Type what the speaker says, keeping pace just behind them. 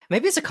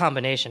Maybe it's a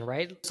combination,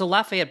 right? So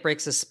Lafayette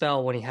breaks his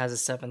spell when he has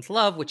his seventh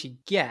love, which he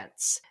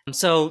gets.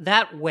 So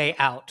that way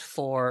out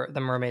for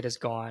the mermaid is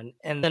gone.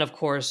 And then, of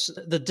course,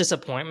 the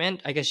disappointment.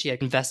 I guess she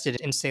had invested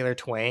in Sailor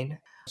Twain.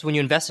 So when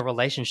you invest in a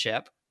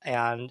relationship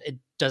and it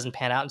doesn't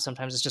pan out, and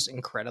sometimes it's just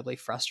incredibly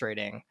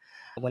frustrating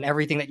when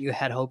everything that you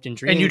had hoped and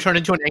dreamed. And you turn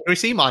into an angry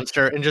sea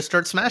monster and just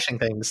start smashing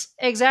things.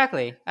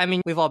 Exactly. I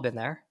mean, we've all been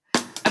there.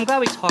 I'm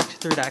glad we talked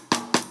through that.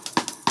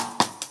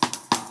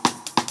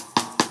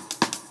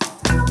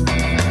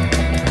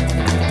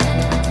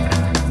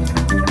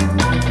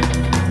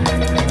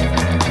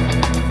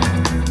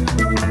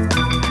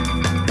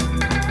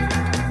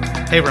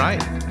 Hey,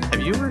 Ryan, have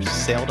you ever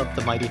sailed up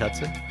the mighty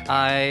Hudson?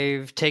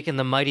 I've taken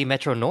the mighty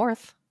Metro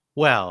North.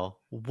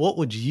 Well, what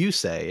would you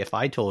say if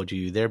I told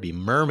you there'd be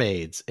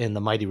mermaids in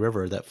the mighty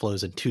river that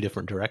flows in two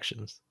different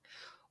directions?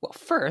 Well,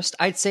 first,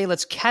 I'd say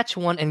let's catch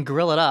one and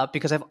grill it up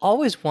because I've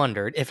always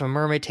wondered if a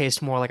mermaid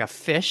tastes more like a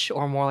fish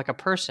or more like a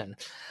person.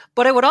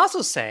 But I would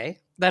also say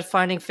that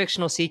finding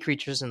fictional sea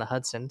creatures in the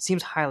Hudson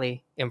seems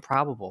highly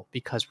improbable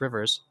because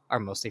rivers are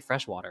mostly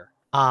freshwater.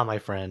 Ah, my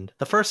friend,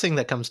 the first thing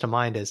that comes to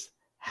mind is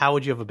how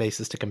would you have a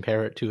basis to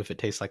compare it to if it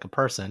tastes like a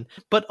person?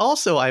 But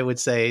also, I would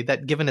say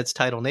that given its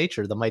tidal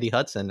nature, the mighty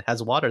Hudson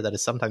has water that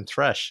is sometimes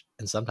fresh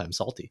and sometimes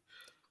salty.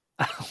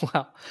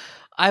 Well,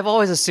 I've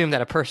always assumed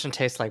that a person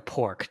tastes like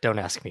pork. Don't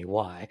ask me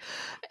why.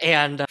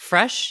 And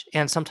fresh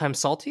and sometimes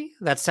salty?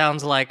 That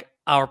sounds like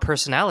our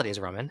personalities,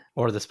 Raman.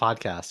 Or this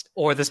podcast.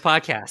 Or this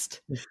podcast.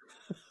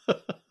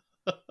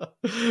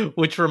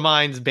 Which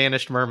reminds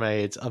banished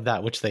mermaids of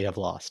that which they have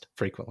lost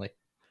frequently.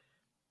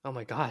 Oh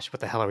my gosh,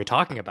 what the hell are we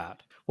talking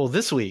about? Well,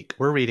 this week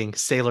we're reading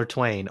Sailor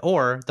Twain,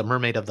 or The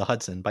Mermaid of the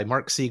Hudson, by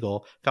Mark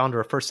Siegel,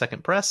 founder of First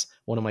Second Press,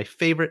 one of my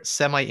favorite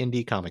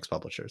semi-indie comics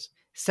publishers.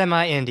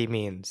 Semi-indie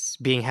means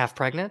being half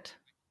pregnant?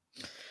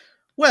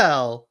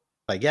 Well,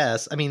 I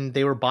guess. I mean,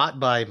 they were bought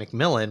by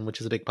Macmillan, which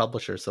is a big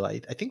publisher, so I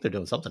think they're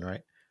doing something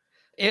right.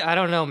 I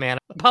don't know, man.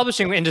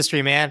 Publishing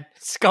industry, man.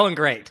 It's going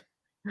great.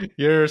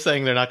 You're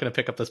saying they're not going to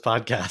pick up this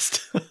podcast.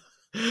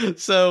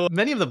 So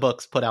many of the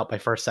books put out by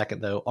First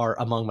Second, though, are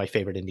among my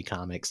favorite indie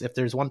comics. If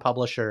there's one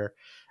publisher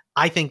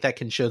I think that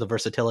can show the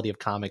versatility of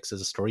comics as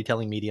a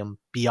storytelling medium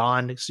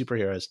beyond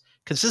superheroes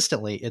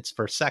consistently, it's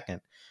First Second.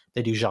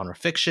 They do genre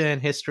fiction,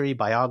 history,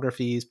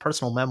 biographies,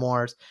 personal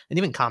memoirs, and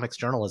even comics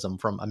journalism,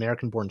 from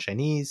American-born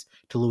Chinese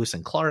to Lewis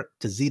and Clark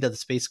to Zeta the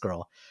Space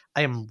Girl.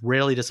 I am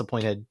rarely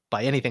disappointed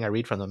by anything I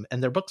read from them,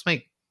 and their books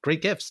make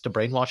great gifts to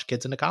brainwash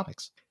kids into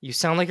comics. You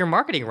sound like you're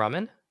marketing,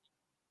 Raman.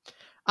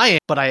 I am,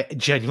 but I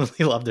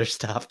genuinely love their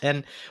stuff.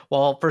 And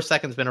while First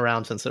Second's been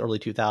around since the early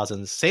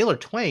 2000s, Sailor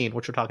Twain,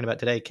 which we're talking about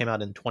today, came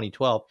out in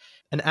 2012.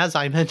 And as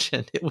I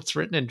mentioned, it was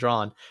written and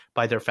drawn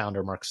by their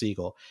founder, Mark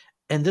Siegel.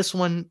 And this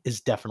one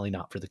is definitely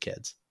not for the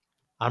kids.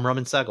 I'm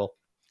Raman Segal.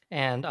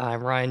 And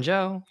I'm Ryan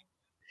Joe.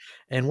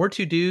 And we're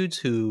two dudes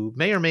who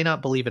may or may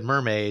not believe in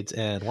mermaids,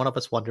 and one of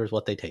us wonders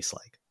what they taste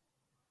like.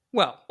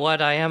 Well,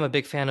 what I am a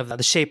big fan of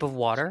The Shape of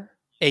Water,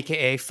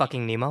 aka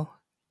fucking Nemo.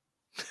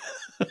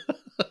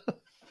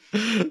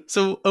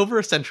 So over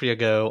a century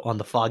ago on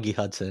the foggy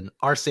Hudson,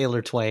 our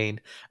Sailor Twain,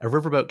 a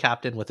riverboat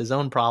captain with his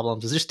own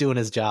problems, is just doing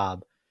his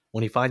job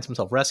when he finds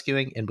himself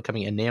rescuing and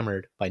becoming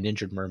enamored by an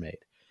injured mermaid.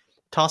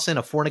 Toss in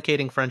a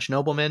fornicating French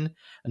nobleman,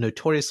 a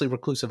notoriously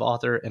reclusive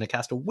author, and a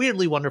cast of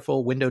weirdly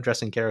wonderful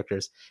window-dressing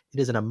characters. It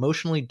is an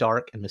emotionally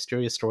dark and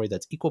mysterious story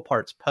that's equal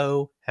parts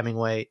Poe,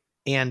 Hemingway,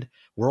 and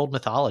world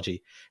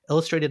mythology,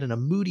 illustrated in a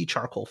moody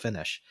charcoal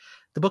finish.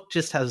 The book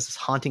just has this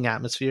haunting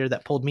atmosphere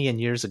that pulled me in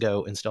years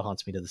ago and still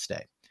haunts me to this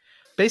day.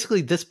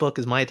 Basically, this book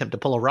is my attempt to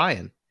pull a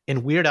Ryan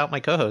and weird out my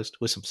co-host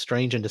with some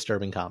strange and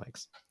disturbing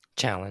comics.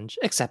 Challenge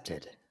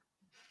accepted.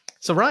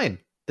 So Ryan,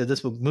 did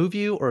this book move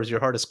you, or is your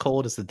heart as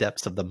cold as the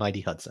depths of the mighty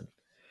Hudson?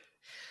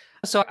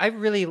 So I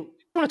really want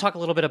to talk a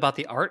little bit about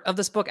the art of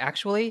this book,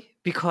 actually,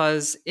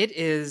 because it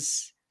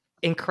is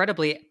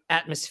incredibly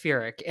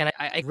atmospheric. And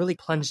it really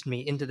plunged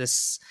me into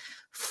this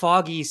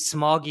foggy,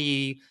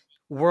 smoggy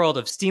world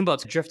of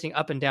steamboats drifting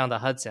up and down the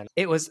Hudson.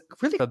 It was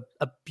really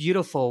a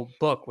beautiful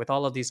book with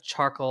all of these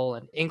charcoal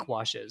and ink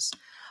washes.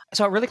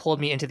 So it really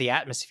pulled me into the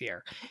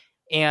atmosphere.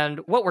 And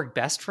what worked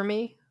best for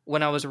me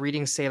when I was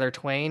reading Sailor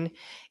Twain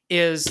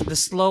is the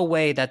slow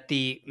way that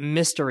the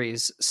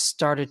mysteries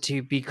started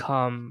to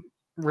become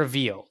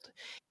revealed.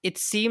 It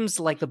seems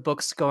like the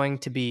book's going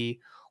to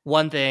be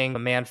one thing: a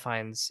man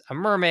finds a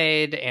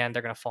mermaid and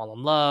they're going to fall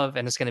in love,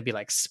 and it's going to be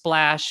like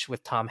Splash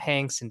with Tom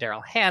Hanks and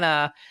Daryl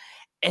Hannah.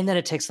 And then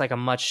it takes like a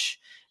much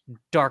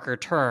darker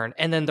turn.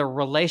 And then the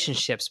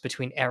relationships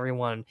between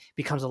everyone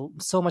becomes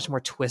so much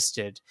more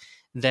twisted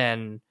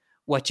than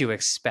what you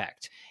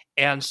expect.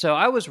 And so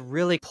I was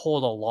really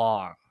pulled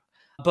along,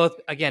 both,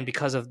 again,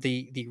 because of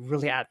the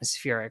really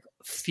atmospheric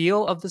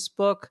feel of this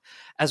book,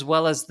 as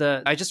well as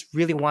I just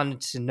really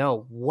wanted to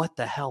know what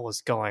the hell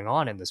was going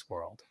on in this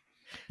world.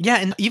 Yeah,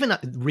 and even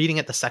reading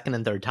it the second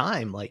and third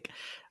time, like,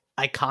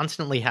 I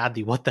constantly had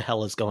the what the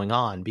hell is going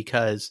on,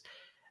 because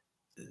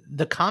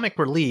the comic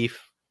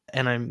relief,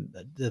 and I'm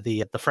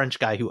the French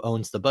guy who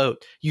owns the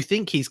boat, you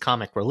think he's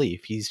comic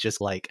relief. He's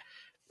just like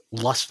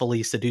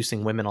lustfully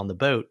seducing women on the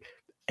boat,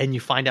 and you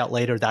find out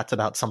later that's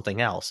about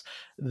something else.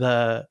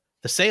 The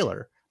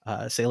sailor,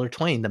 Sailor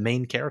Twain, the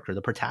main character,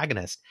 the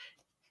protagonist,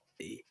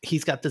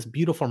 he's got this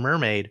beautiful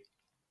mermaid,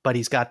 but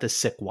he's got this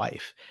sick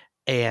wife.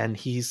 And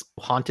he's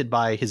haunted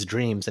by his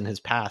dreams and his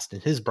past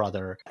and his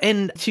brother.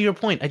 And to your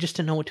point, I just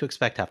didn't know what to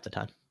expect half the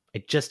time.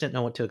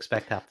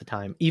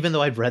 Even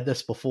though I'd read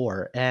this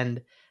before.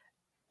 And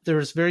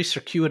there's very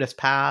circuitous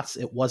paths.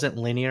 It wasn't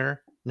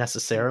linear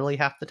necessarily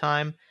half the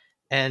time.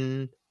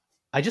 And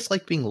I just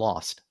like being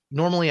lost.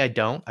 Normally I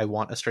don't. I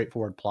want a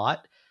straightforward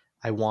plot.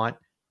 I want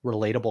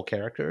relatable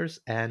characters.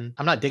 And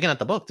I'm not digging at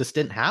the book. This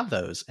didn't have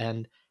those.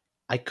 And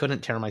I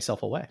couldn't tear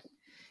myself away.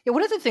 Yeah,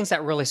 one of the things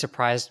that really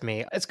surprised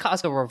me, it's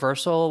caused a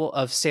reversal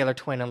of Sailor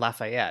Twain and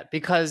Lafayette,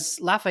 because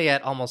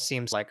Lafayette almost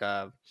seems like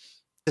the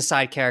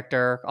side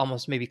character,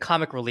 almost maybe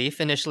comic relief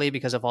initially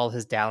because of all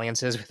his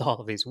dalliances with all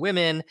of these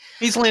women.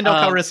 He's Lando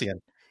Calrissian.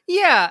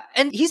 Yeah,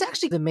 and he's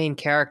actually the main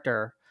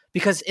character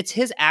because it's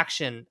his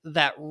action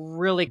that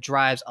really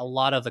drives a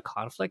lot of the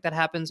conflict that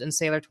happens in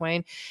Sailor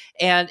Twain.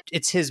 And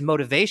it's his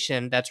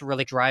motivation that's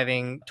really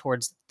driving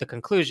towards the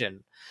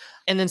conclusion.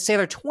 And then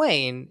Sailor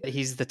Twain,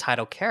 he's the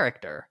title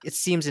character. It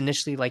seems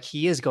initially like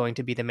he is going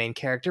to be the main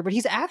character, but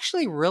he's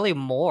actually really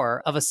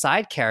more of a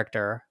side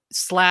character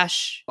 /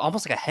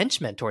 almost like a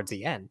henchman towards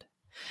the end.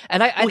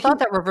 And I thought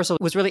that reversal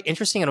was really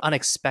interesting and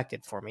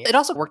unexpected for me. It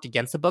also worked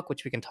against the book,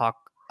 which we can talk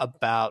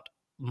about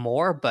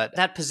more, but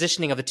that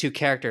positioning of the two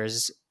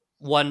characters,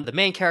 one the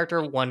main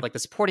character, one like the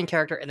supporting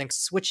character, and then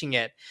switching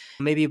it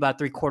maybe about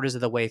 3/4 of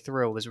the way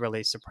through was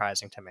really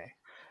surprising to me.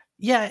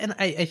 Yeah, and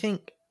I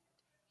think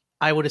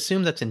I would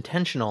assume that's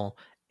intentional.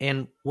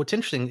 And what's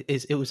interesting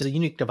is it was a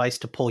unique device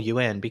to pull you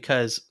in,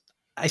 because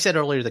I said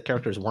earlier the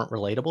characters weren't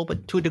relatable,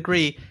 but to a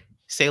degree,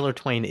 Sailor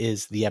Twain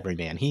is the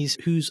everyman. He's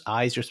whose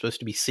eyes you're supposed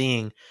to be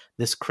seeing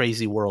this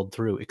crazy world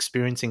through,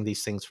 experiencing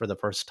these things for the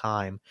first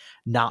time,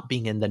 not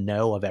being in the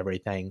know of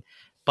everything.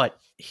 But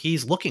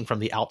he's looking from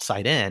the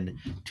outside in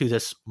to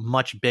this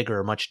much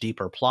bigger, much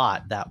deeper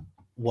plot that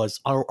was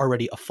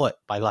already afoot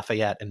by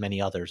Lafayette and many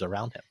others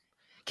around him.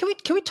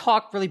 Can we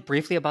talk really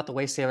briefly about the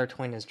way Sailor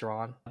Twain is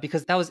drawn?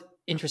 Because that was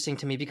interesting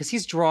to me, because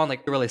he's drawn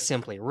like really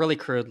simply, really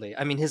crudely.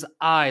 I mean, his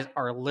eyes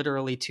are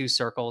literally 2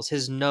 circles.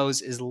 His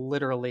nose is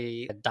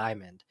literally a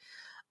diamond.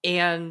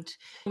 And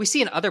we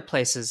see in other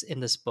places in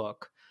this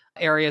book,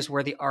 areas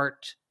where the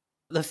art,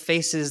 the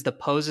faces, the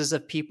poses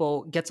of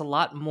people gets a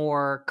lot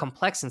more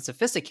complex and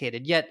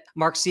sophisticated. Yet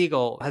Mark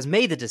Siegel has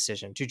made the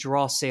decision to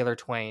draw Sailor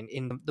Twain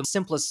in the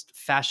simplest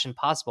fashion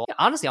possible.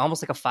 Honestly,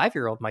 almost like a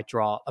 5-year-old might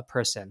draw a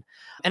person.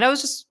 And I was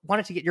just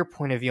wanted to get your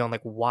point of view on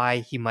like why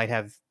he might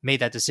have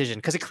made that decision,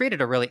 because it created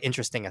a really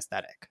interesting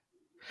aesthetic.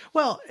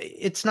 Well,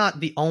 it's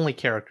not the only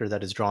character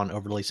that is drawn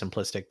overly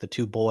simplistic. The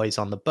 2 boys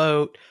on the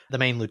boat, the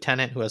main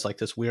lieutenant who has like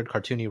this weird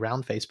cartoony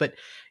round face. But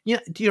you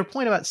know, to your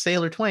point about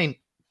Sailor Twain,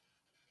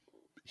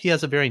 he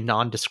has a very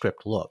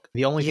nondescript look.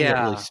 The only thing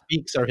that really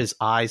speaks are his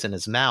eyes and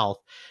his mouth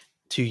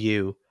to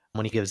you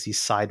when he gives these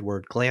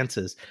sideward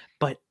glances.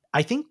 But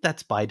I think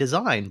that's by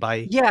design,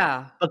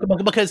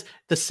 because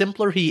the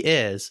simpler he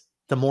is,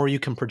 the more you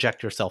can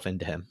project yourself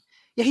into him.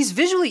 Yeah, he's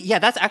visually,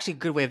 that's actually a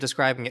good way of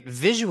describing it.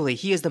 Visually,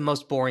 he is the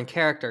most boring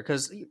character,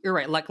 because you're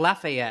right, like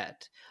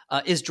Lafayette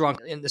is drawn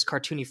in this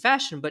cartoony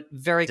fashion, but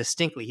very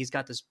distinctly. He's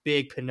got this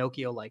big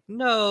Pinocchio-like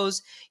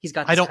nose. He's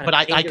got this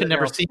I could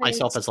never see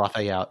myself as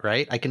Lafayette,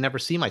 right? I can never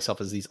see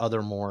myself as these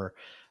other more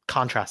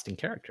contrasting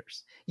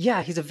characters.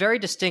 Yeah, he's a very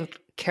distinct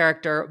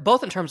character,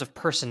 both in terms of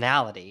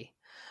personality,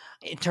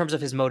 in terms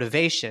of his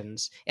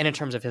motivations, and in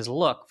terms of his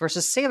look,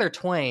 versus Sailor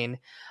Twain.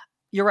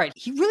 You're right.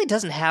 He really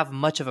doesn't have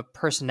much of a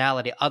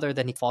personality other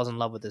than he falls in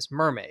love with this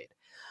mermaid.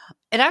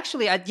 And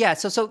actually,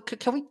 so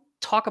can we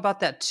talk about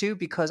that too?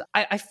 Because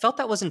I felt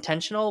that was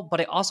intentional,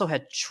 but I also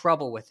had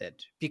trouble with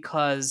it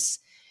because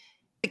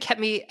it kept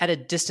me at a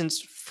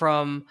distance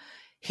from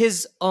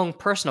his own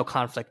personal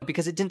conflict,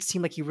 because it didn't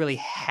seem like he really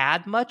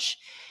had much.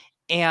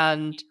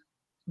 And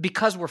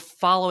because we're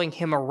following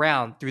him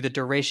around through the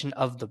duration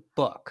of the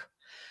book.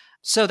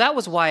 So that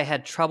was why I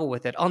had trouble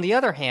with it. On the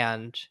other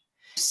hand,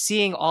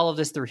 seeing all of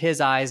this through his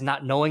eyes,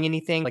 not knowing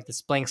anything, like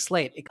this blank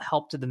slate, it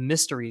helped the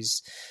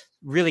mysteries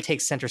really take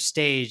center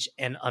stage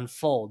and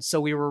unfold. So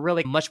we were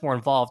really much more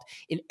involved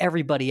in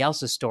everybody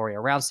else's story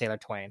around Sailor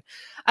Twain.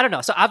 I don't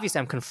know. So obviously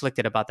I'm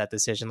conflicted about that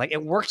decision. Like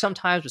it works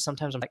sometimes, but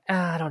sometimes I'm like,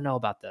 I don't know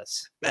about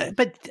this.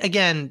 But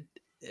again,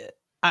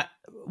 I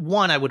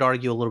would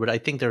argue a little bit. I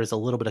think there is a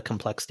little bit of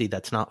complexity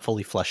that's not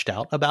fully fleshed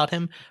out about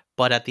him.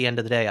 But at the end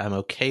of the day, I'm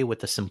okay with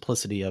the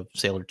simplicity of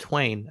Sailor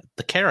Twain,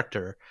 the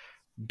character,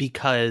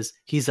 because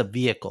he's a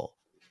vehicle.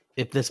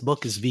 If this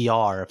book is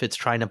VR, if it's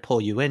trying to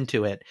pull you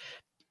into it,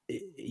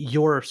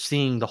 you're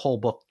seeing the whole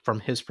book from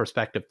his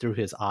perspective through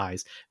his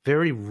eyes.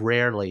 Very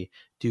rarely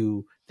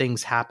do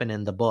things happen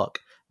in the book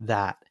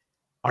that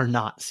are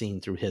not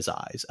seen through his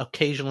eyes.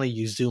 Occasionally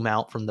you zoom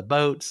out from the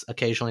boats.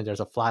 Occasionally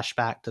there's a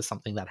flashback to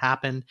something that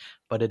happened,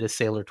 but it is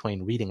Sailor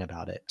Twain reading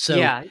about it. So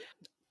yeah,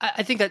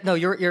 I think that no,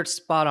 you're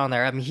spot on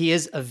there. I mean, he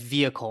is a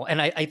vehicle,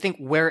 and I think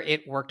where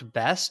it worked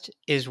best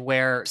is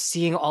where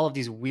seeing all of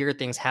these weird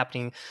things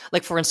happening,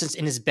 like for instance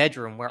in his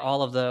bedroom, where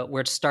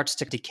where it starts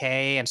to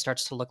decay and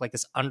starts to look like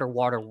this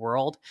underwater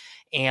world,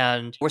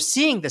 and we're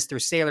seeing this through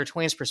Sailor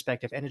Twain's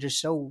perspective, and it is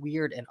so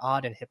weird and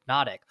odd and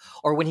hypnotic.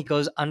 Or when he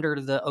goes under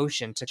the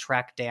ocean to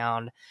track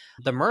down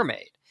the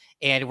mermaid.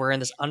 And we're in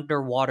this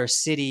underwater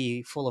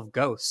city full of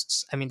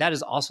ghosts. I mean, that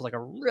is also like a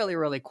really,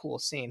 really cool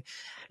scene.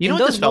 You know In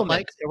what those this felt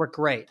moments, like? they were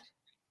great.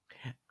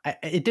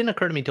 It didn't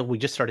occur to me until we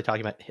just started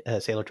talking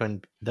about Sailor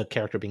Twin, the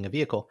character being a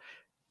vehicle.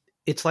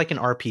 It's like an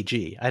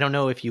RPG. I don't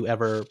know if you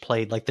ever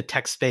played like the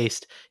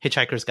text-based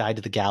Hitchhiker's Guide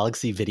to the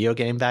Galaxy video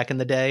game back in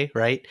the day,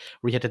 right?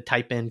 Where you had to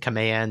type in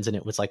commands and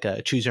it was like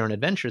a choose your own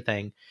adventure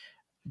thing.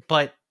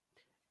 But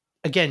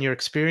again, you're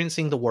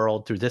experiencing the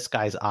world through this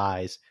guy's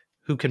eyes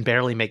who can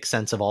barely make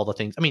sense of all the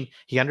things. I mean,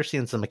 he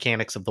understands the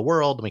mechanics of the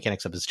world, the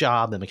mechanics of his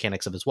job, the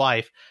mechanics of his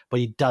wife, but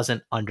he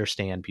doesn't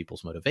understand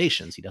people's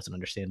motivations. He doesn't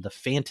understand the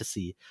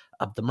fantasy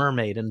of the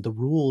mermaid and the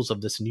rules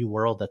of this new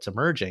world that's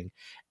emerging.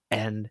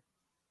 And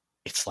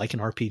it's like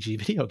an RPG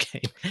video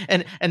game.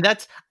 And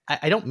that's,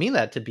 I don't mean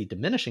that to be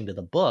diminishing to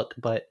the book,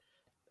 but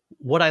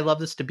would I love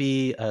this to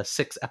be a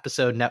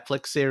 6-episode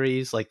Netflix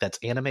series like that's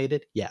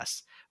animated?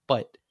 Yes.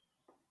 But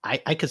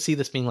I could see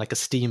this being like a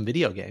Steam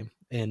video game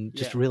and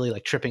just really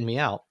like tripping me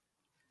out.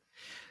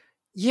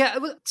 Yeah,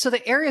 so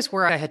the areas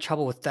where I had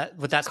trouble with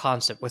that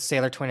concept with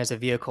Sailor Twin as a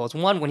vehicle is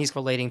one when he's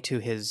relating to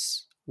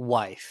his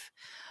wife.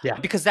 Yeah.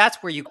 Because that's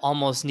where you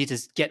almost need to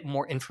get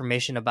more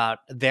information about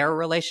their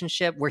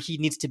relationship, where he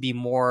needs to be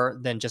more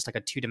than just like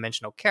a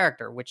two-dimensional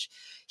character, which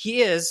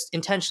he is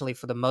intentionally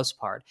for the most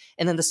part.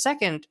 And then the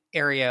second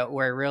area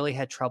where I really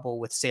had trouble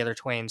with Sailor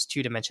Twain's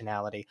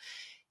two-dimensionality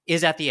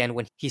is at the end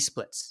when he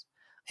splits.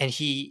 And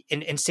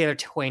Sailor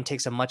Twain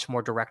takes a much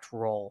more direct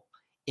role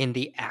in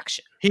the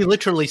action. He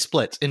literally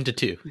splits into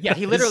two. Yeah,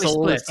 he literally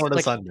splits. Sort of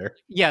like, asunder.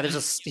 Yeah, there's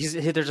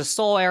a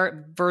soul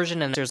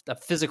version and there's a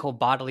physical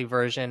bodily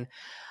version.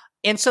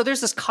 And so there's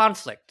this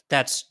conflict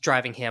that's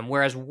driving him,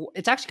 whereas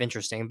it's actually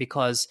interesting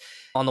because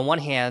on the one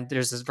hand,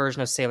 there's this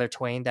version of Sailor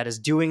Twain that is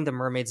doing the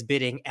mermaid's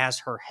bidding as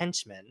her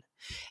henchman.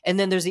 And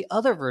then there's the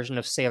other version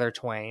of Sailor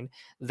Twain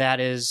that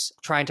is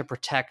trying to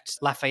protect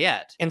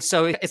Lafayette. And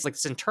so it's like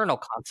this internal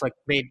conflict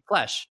made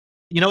flesh.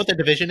 You know what the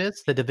division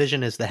is? The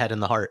division is the head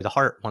and the heart. The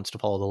heart wants to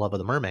follow the love of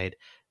the mermaid.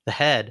 The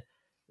head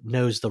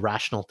knows the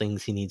rational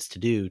things he needs to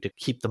do to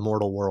keep the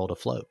mortal world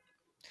afloat.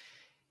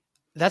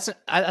 That's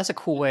a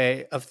cool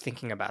way of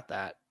thinking about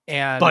that.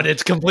 But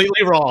it's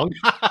completely wrong.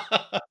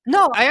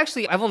 No,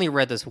 I've only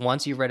read this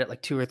once. You read it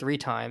like 2 or 3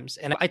 times,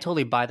 and I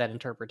totally buy that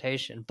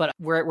interpretation. But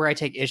where I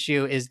take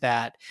issue is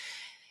that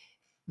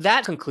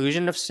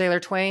conclusion of Sailor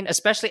Twain,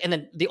 especially, and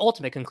then the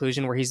ultimate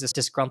conclusion where he's this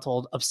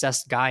disgruntled,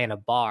 obsessed guy in a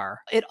bar,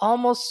 it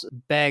almost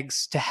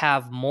begs to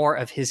have more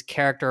of his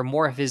character,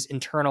 more of his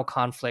internal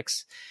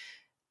conflicts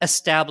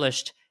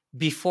established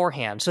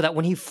beforehand, so that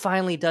when he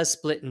finally does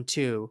split in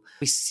two,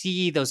 we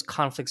see those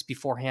conflicts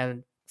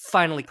beforehand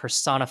finally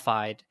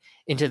personified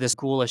into this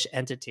ghoulish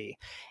entity.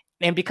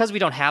 And because we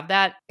don't have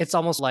that, it's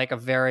almost like a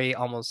very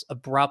almost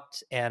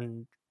abrupt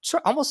and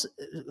almost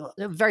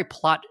very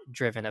plot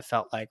driven, it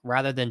felt like,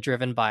 rather than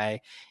driven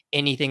by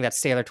anything that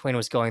Sailor Twain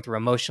was going through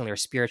emotionally or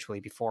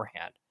spiritually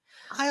beforehand.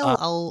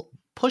 I'll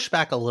push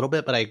back a little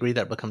bit, but I agree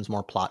that it becomes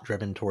more plot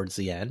driven towards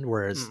the end,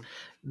 whereas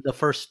the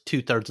first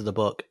 2/3 of the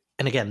book,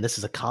 and again, this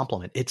is a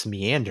compliment, it's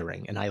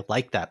meandering, and I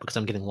like that because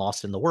I'm getting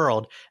lost in the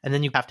world, and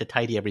then you have to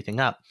tidy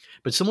everything up.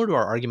 But similar to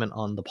our argument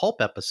on the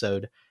Pulp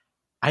episode,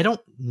 I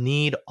don't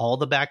need all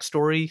the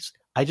backstories.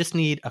 I just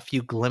need a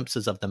few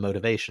glimpses of the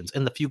motivations.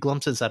 And the few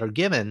glimpses that are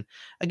given,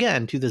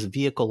 again, to this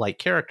vehicle-like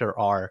character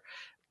are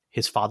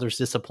his father's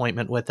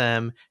disappointment with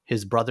him,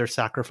 his brother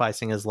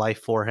sacrificing his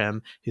life for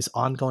him, his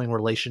ongoing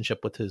relationship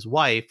with his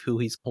wife, who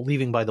he's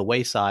leaving by the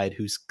wayside,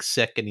 who's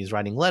sick and he's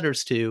writing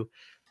letters to,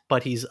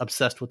 but he's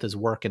obsessed with his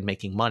work and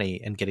making money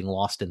and getting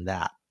lost in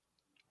that.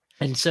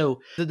 And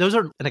so those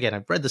are, and again,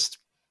 I've read this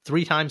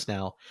 3 times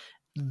now,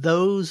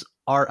 those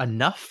are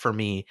enough for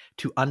me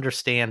to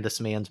understand this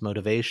man's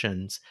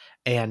motivations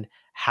and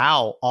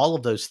how all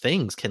of those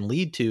things can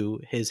lead to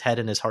his head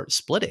and his heart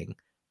splitting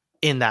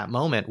in that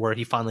moment where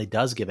he finally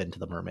does give in to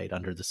the mermaid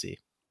under the sea.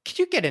 Could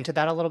you get into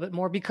that a little bit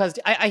more? Because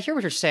I hear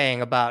what you're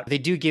saying about, they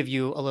do give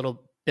you a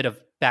little bit of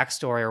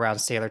backstory around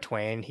Sailor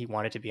Twain. He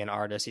wanted to be an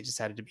artist. He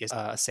decided to be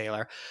a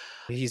sailor.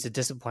 He's a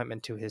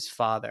disappointment to his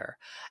father.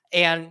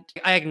 And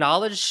I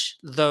acknowledge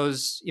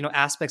those,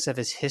 aspects of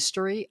his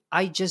history.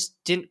 I just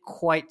didn't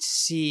quite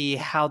see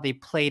how they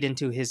played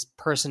into his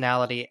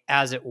personality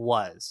as it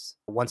was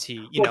once he,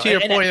 to your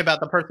point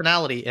about the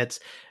personality, it's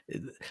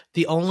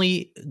the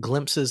only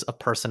glimpses of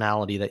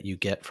personality that you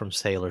get from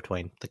Sailor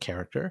Twain, the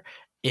character,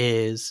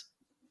 is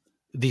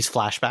these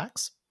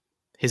flashbacks,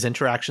 his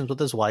interactions with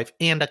his wife,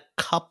 and a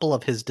couple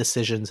of his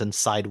decisions and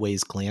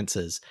sideways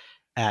glances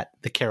at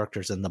the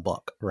characters in the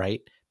book,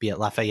 right? Be it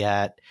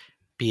Lafayette,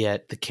 be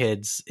it the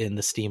kids in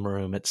the steam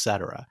room,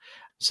 etc.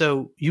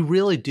 So you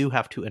really do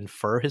have to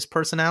infer his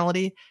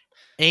personality.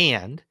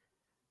 And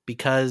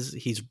because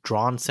he's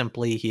drawn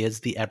simply, he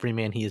is the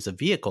everyman, he is a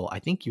vehicle, I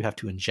think you have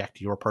to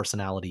inject your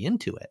personality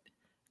into it.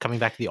 Coming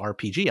back to the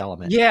RPG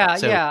element. Yeah,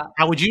 So yeah.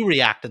 how would you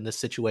react in this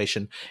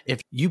situation? If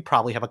you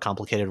probably have a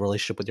complicated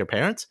relationship with your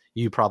parents,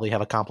 you probably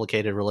have a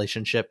complicated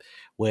relationship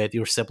with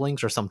your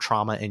siblings or some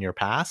trauma in your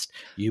past.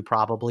 You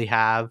probably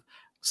have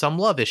some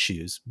love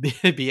issues, be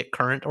it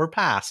current or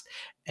past.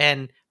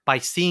 And by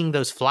seeing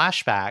those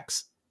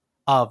flashbacks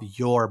of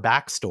your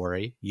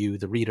backstory, you,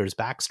 the reader's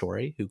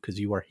backstory, because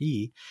you are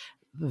he,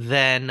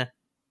 then,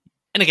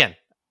 and again,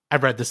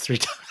 I've read this 3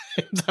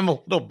 times. I'm a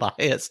little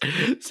biased.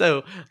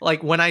 So,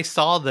 like, when I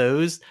saw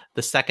those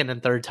the second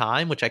and third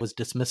time, which I was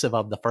dismissive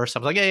of the first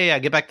time, I was like, yeah,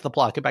 get back to the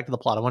plot. Get back to the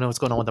plot. I want to know what's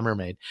going on with the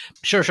mermaid.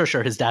 Sure.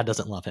 His dad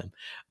doesn't love him.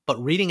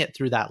 But reading it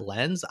through that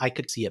lens, I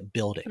could see it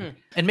building.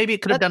 And maybe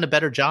it could have done a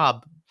better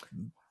job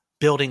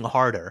building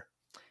harder.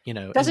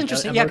 That's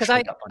interesting. Yeah,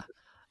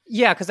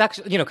 because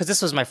actually, because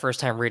this was my first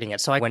time reading it.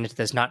 So I went into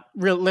this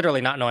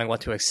literally not knowing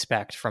what to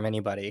expect from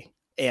anybody,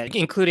 and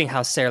including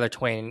how Sailor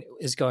Twain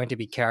is going to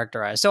be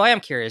characterized. So I am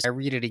curious. I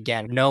read it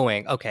again,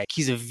 knowing, okay,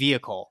 he's a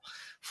vehicle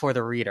for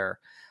the reader,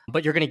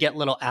 but you're going to get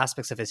little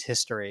aspects of his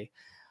history.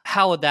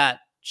 How would that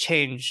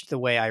change the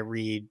way I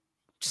read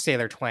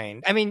Sailor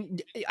Twain? I mean,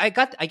 I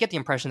get the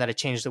impression that it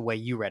changed the way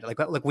you read it.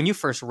 Like when you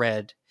first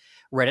read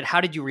it,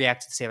 how did you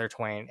react to Sailor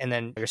Twain? And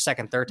then your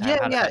second, third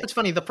time? Yeah. It's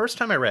funny. The first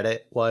time I read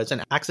it was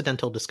an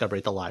accidental discovery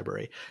at the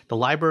library. The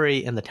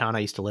library in the town I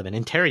used to live in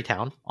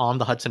Terrytown on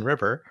the Hudson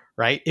River,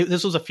 right?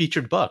 This was a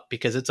featured book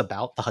because it's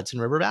about the Hudson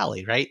River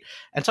Valley, right?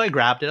 And so I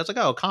grabbed it. I was like,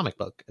 oh, a comic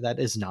book. That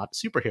is not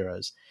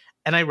superheroes.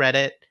 And I read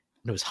it.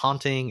 And it was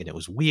haunting and it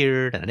was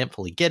weird and I didn't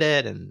fully get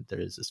it. And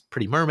there's this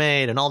pretty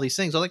mermaid and all these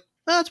things. I was like,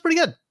 oh, that's pretty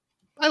good.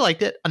 I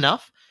liked it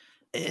enough.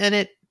 And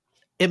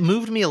it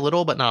moved me a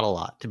little, but not a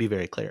lot, to be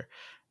very clear.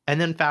 And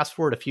then fast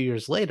forward a few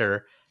years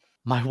later,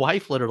 my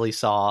wife literally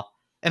saw,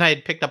 and I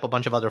had picked up a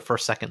bunch of other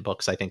first, second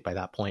books, I think by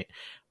that point.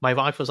 My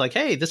wife was like,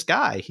 hey, this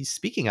guy, he's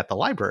speaking at the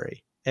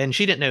library. And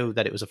she didn't know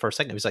that it was a first,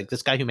 second. It was like,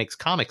 this guy who makes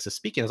comics is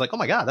speaking. I was like, oh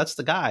my God, that's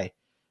the guy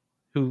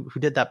who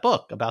did that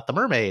book about the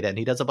mermaid. And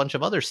he does a bunch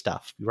of other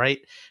stuff, right?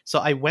 So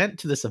I went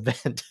to this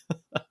event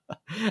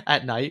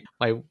at night.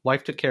 My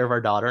wife took care of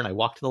our daughter and I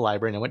walked to the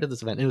library and I went to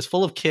this event and it was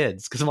full of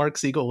kids because Mark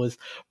Siegel was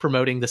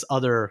promoting this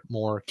other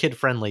more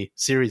kid-friendly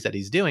series that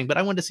he's doing. But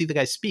I wanted to see the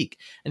guy speak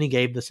and he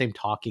gave the same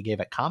talk he gave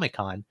at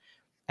Comic-Con.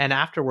 And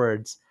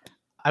afterwards,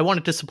 I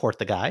wanted to support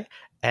the guy.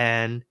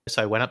 And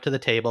so I went up to the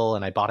table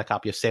and I bought a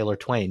copy of Sailor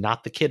Twain,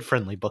 not the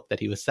kid-friendly book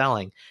that he was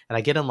selling. And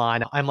I get in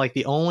line. I'm like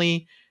the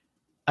only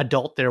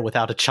adult there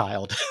without a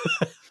child.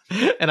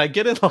 And I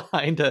get in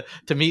line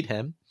to meet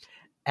him.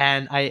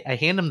 And I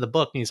hand him the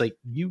book and he's like,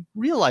 you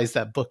realize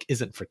that book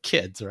isn't for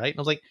kids, right? And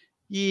I was like,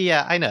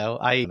 yeah, I know.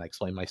 I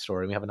explain my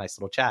story. We have a nice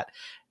little chat.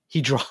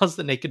 He draws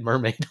the naked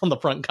mermaid on the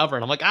front cover.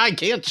 And I'm like, I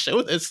can't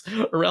show this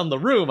around the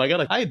room. I got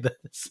to hide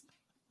this.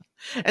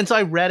 And so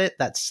I read it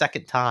that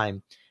second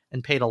time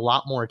and paid a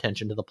lot more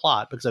attention to the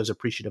plot because I was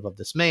appreciative of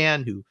this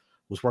man who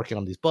was working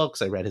on these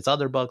books. I read his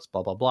other books,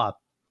 blah, blah, blah.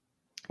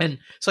 And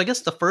so I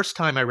guess the first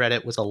time I read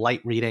it was a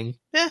light reading.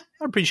 I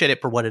appreciate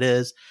it for what it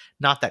is.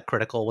 Not that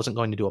critical. Wasn't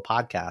going to do a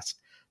podcast.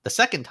 The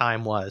second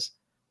time was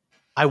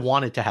I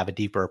wanted to have a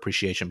deeper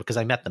appreciation because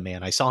I met the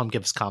man. I saw him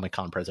give his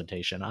Comic-Con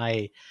presentation.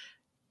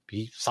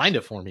 He signed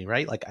it for me,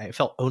 right? Like I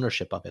felt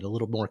ownership of it, a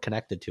little more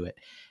connected to it.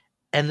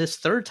 And this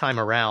third time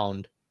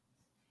around,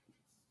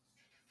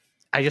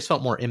 I just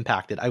felt more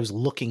impacted. I was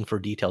looking for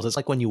details. It's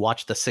like when you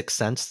watch The Sixth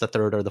Sense the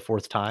third or the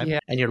fourth time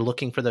and you're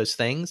looking for those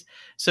things.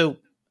 So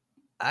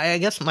I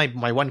guess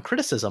my one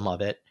criticism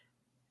of it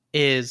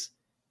is,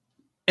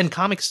 and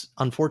comics,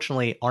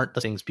 unfortunately, aren't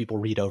the things people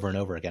read over and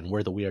over again.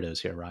 We're the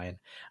weirdos here, Ryan.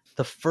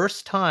 The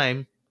first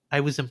time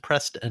I was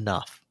impressed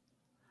enough,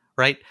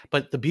 right?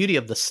 But the beauty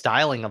of the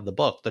styling of the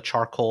book, the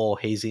charcoal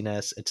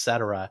haziness,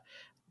 etc.,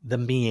 the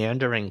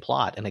meandering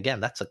plot, and again,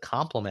 that's a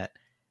compliment.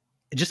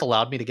 It just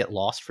allowed me to get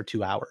lost for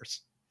 2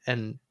 hours.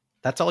 And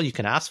that's all you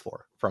can ask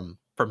for from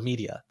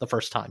media the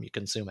first time you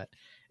consume it.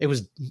 It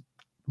was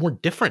more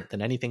different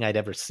than anything I'd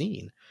ever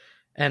seen.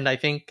 And I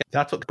think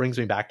that's what brings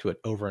me back to it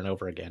over and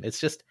over again. It's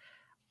just,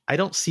 I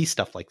don't see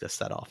stuff like this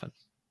that often.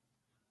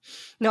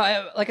 No,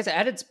 like I said,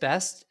 at its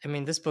best, I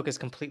mean, this book is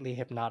completely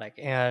hypnotic.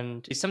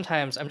 And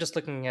sometimes I'm just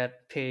looking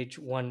at page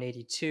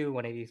 182,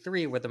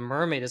 183, where the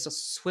mermaid is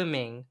just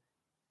swimming,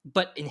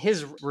 but in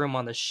his room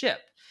on the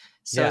ship.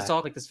 So it's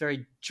all like this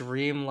very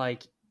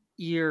dreamlike,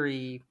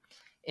 eerie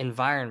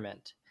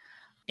environment.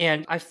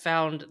 And I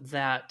found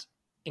that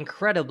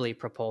incredibly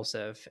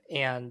propulsive.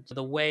 And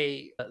the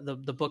way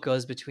the book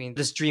goes between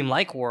this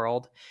dreamlike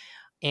world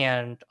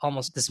and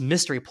almost this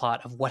mystery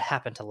plot of what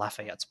happened to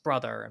Lafayette's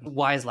brother and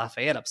why is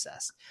Lafayette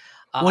obsessed.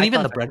 Well,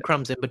 even the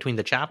breadcrumbs in between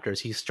the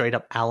chapters, he straight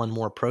up Alan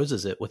Moore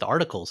proses it with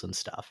articles and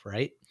stuff,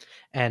 right?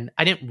 And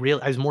I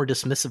was more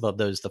dismissive of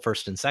those the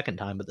first and second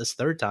time, but this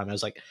third time I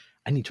was like,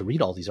 I need to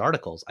read all these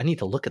articles. I need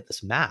to look at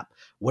this map.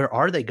 Where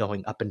are they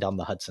going up and down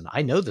the Hudson?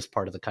 I know this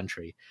part of the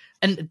country.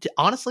 And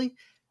honestly,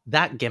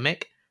 that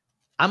gimmick,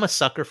 I'm a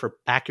sucker for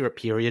accurate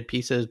period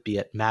pieces, be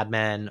it Mad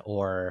Men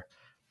or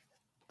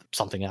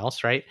something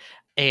else, right?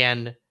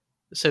 And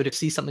so to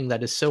see something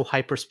that is so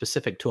hyper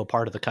specific to a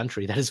part of the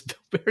country that is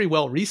very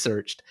well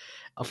researched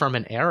from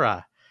an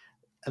era,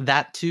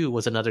 that too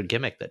was another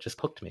gimmick that just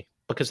hooked me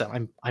because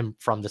I'm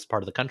from this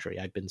part of the country.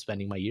 I've been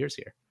spending my years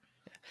here.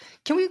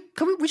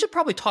 We should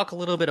probably talk a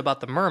little bit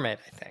about the mermaid,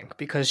 I think,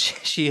 because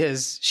she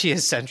is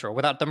central.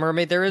 Without the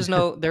mermaid, there is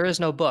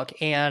no book.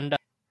 And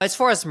as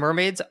far as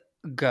mermaids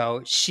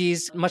go,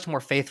 she's much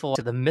more faithful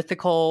to the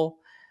mythical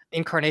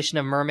incarnation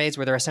of mermaids,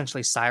 where they're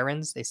essentially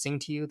sirens. They sing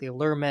to you, they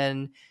lure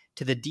men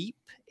to the deep,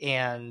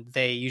 and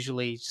they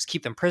usually just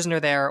keep them prisoner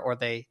there, or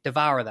they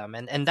devour them.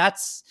 And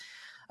that's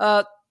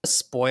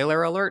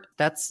spoiler alert.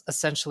 That's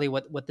essentially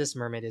what this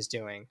mermaid is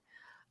doing.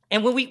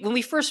 And when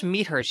we first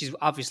meet her, she's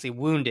obviously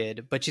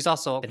wounded, but she's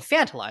also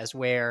infantilized,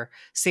 where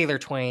Sailor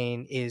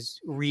Twain is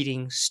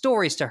reading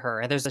stories to her.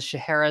 And there's a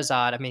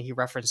Scheherazade. I mean, he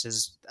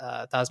references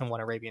 1001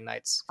 Arabian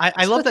Nights.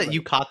 I love that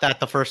you caught that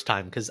the first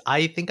time, because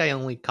I think I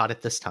only caught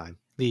it this time,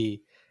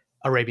 the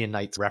Arabian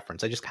Nights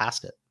reference. I just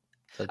cast it.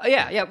 So,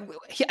 yeah.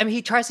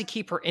 He tries to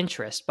keep her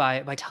interest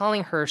by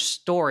telling her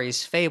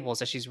stories, fables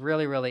that she's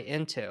really, really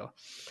into.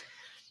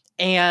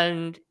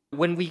 And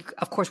when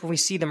we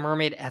see the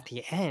mermaid at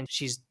the end,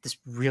 she's this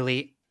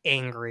really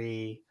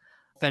angry,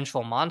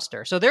 vengeful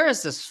monster. So there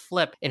is this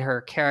flip in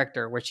her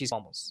character where she's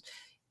almost...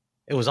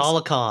 It was all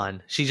a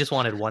con. She just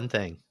wanted one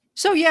thing.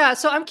 So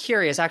I'm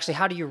curious, actually,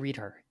 how do you read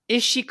her?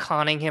 Is she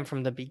conning him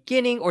from the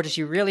beginning, or does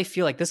she really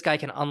feel like this guy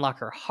can unlock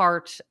her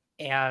heart?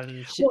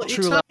 And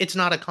it's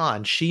not a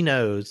con. She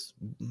knows,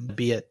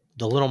 be it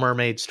the Little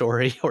Mermaid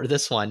story or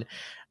this one,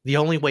 the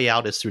only way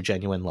out is through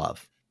genuine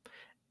love.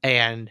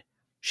 And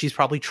she's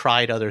probably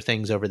tried other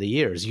things over the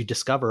years. You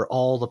discover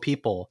all the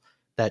people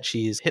that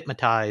she's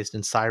hypnotized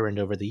and sirened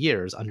over the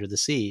years under the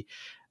sea.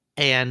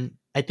 And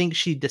I think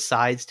she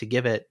decides to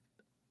give it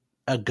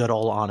a good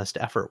old honest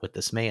effort with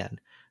this man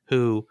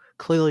who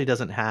clearly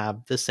doesn't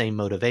have the same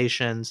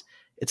motivations.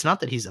 It's not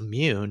that he's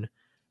immune,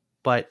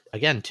 but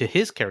again, to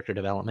his character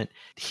development,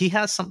 he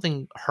has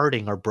something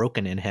hurting or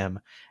broken in him,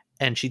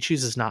 and she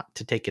chooses not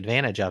to take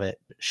advantage of it.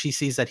 She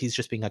sees that he's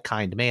just being a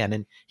kind man,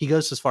 and he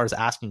goes as far as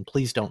asking,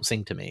 please don't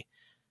sing to me.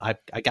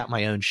 I got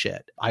my own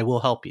shit. I will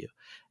help you.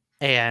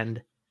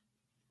 And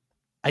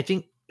I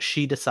think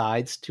she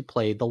decides to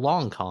play the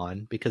long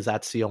con because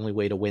that's the only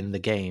way to win the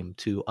game,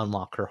 to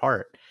unlock her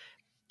heart.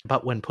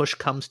 But when push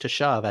comes to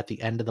shove at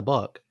the end of the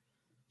book,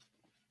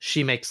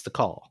 she makes the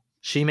call.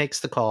 She makes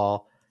the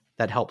call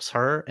that helps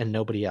her and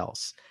nobody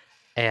else.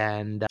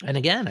 And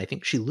again, I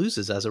think she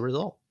loses as a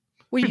result.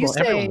 Well,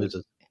 everyone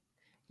loses.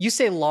 You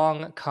say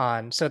long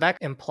con, so that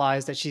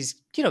implies that she's,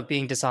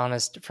 being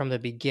dishonest from the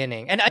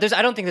beginning. And I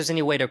don't think there's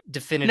any way to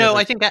definitively... No,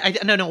 I think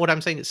no. What I'm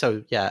saying is,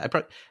 so yeah,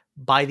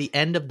 by the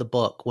end of the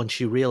book, when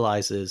she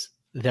realizes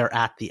they're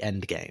at the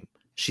end game,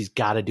 she's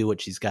got to do what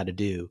she's got to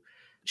do.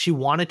 She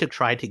wanted to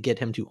try to get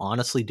him to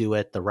honestly do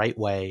it the right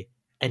way,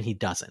 and he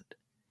doesn't.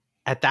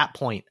 At that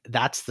point,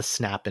 that's the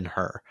snap in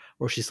her,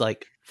 where she's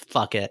like,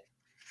 fuck it.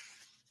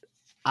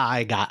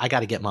 I got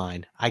to get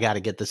mine. I got to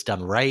get this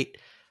done right.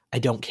 I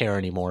don't care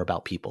anymore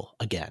about people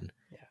again.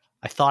 Yeah.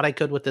 I thought I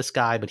could with this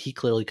guy, but he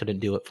clearly couldn't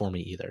do it for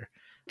me either.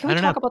 Can we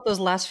talk about those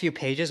last few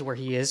pages where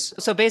he is?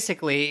 So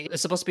basically,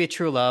 it's supposed to be a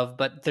true love,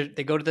 but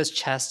they go to this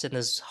chest and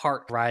his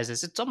heart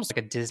rises. It's almost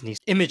like a Disney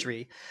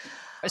imagery.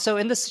 So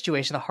in this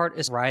situation, the heart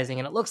is rising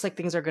and it looks like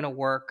things are going to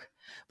work.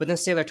 But then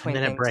Sailor Twain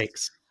and then it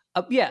breaks.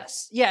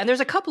 Yes. Yeah. And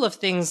there's a couple of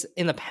things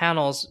in the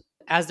panels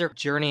as they're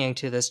journeying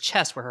to this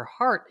chest where her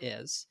heart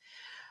is.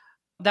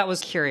 That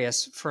was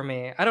curious for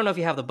me. I don't know if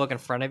you have the book in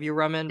front of you,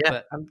 Raman,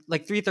 but I'm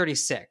like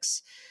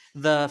 336.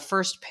 The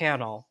first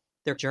panel,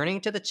 they're journeying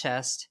to the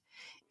chest,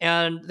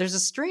 and there's a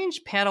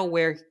strange panel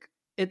where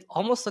it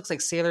almost looks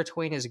like Sailor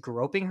Twain is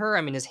groping her.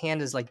 I mean, his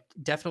hand is like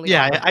definitely...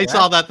 Yeah, I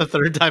saw that the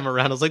third time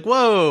around. I was like,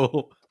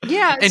 whoa.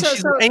 Yeah.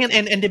 And,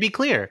 and to be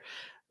clear,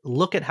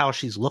 look at how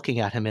she's looking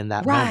at him in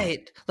that moment.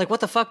 Right. Like, what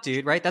the fuck,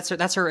 dude, right?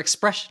 That's her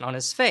expression on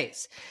his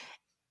face.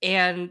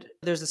 And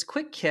there's this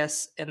quick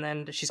kiss, and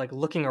then she's like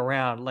looking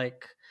around,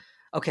 like,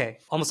 okay,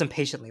 almost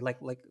impatiently, like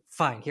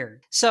fine,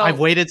 here. So I've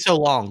waited so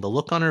long. The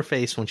look on her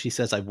face when she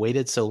says, "I've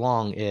waited so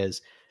long,"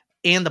 is,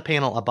 and the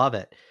panel above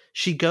it,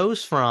 she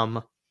goes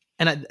from,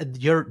 and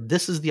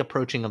this is the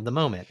approaching of the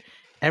moment.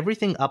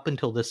 Everything up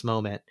until this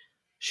moment,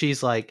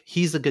 she's like,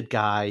 he's a good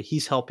guy.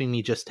 He's helping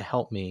me just to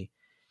help me.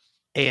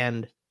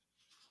 And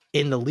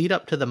in the lead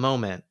up to the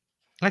moment,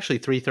 actually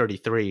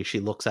 333, she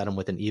looks at him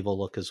with an evil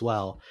look as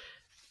well.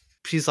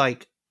 She's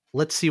like,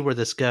 let's see where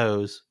this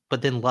goes.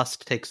 But then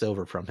lust takes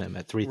over from him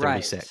at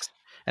 336. Right.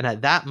 And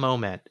at that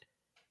moment,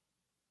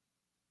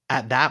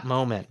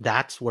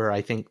 that's where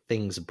I think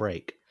things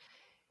break.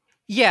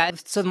 Yeah.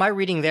 So my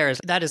reading there is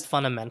that is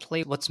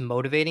fundamentally what's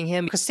motivating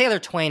him, because Sailor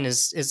Twain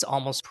is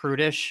almost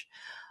prudish.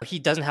 He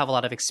doesn't have a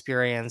lot of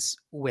experience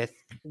with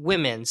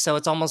women. So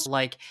it's almost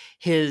like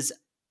his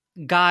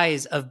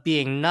guise of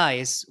being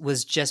nice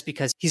was just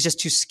because he's just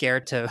too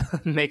scared to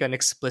make an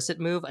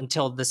explicit move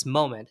until this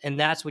moment. And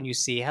that's when you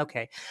see,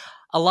 okay,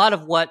 a lot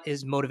of what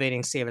is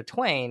motivating Sailor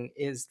Twain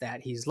is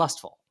that he's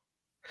lustful.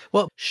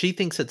 Well, she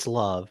thinks it's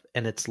love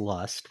and it's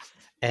lust.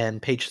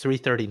 And page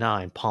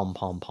 339, pom,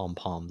 pom, pom,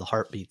 pom, the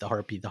heartbeat, the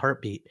heartbeat, the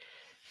heartbeat.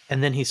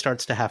 And then he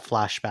starts to have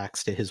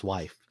flashbacks to his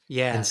wife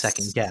and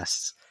second Yes.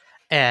 guess.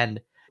 And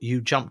you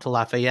jump to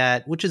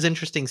Lafayette, which is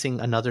interesting, seeing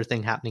another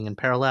thing happening in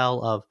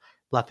parallel of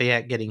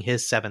Lafayette getting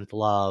his seventh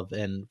love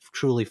and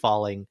truly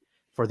falling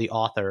for the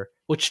author,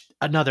 which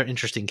another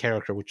interesting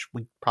character, which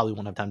we probably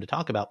won't have time to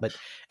talk about. But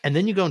and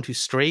then you go into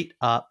straight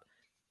up,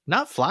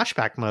 not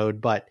flashback mode,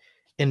 but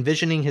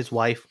envisioning his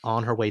wife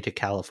on her way to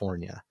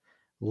California,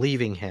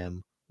 leaving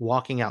him,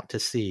 walking out to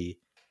sea.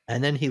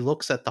 And then he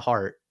looks at the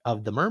heart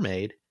of the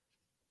mermaid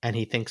and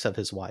he thinks of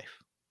his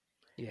wife.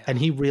 Yeah. And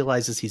he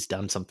realizes he's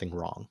done something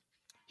wrong.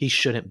 He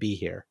shouldn't be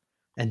here.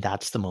 And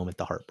that's the moment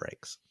the heart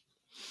breaks.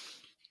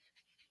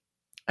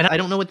 And I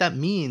don't know what that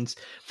means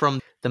from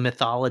the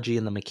mythology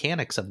and the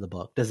mechanics of the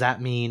book. Does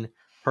that mean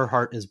her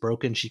heart is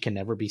broken, she can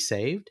never be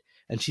saved?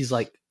 And she's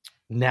like,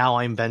 now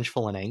I'm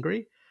vengeful and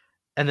angry?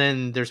 And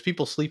then there's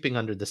people sleeping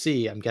under the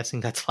sea. I'm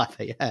guessing that's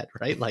Lafayette,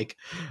 right? Like,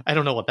 I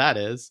don't know what that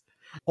is.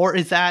 Or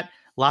is that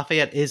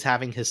Lafayette is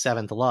having his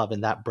seventh love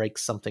and that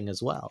breaks something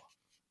as well?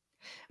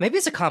 Maybe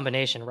it's a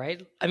combination,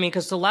 right? I mean,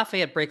 because so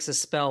Lafayette breaks his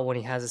spell when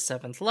he has his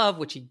seventh love,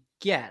 which he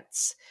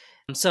gets.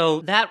 So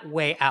that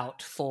way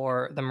out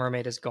for the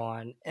mermaid is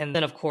gone. And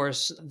then, of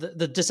course,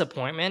 the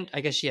disappointment,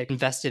 I guess she had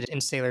invested in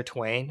Sailor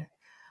Twain.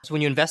 So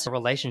when you invest in a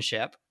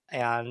relationship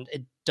and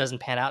it doesn't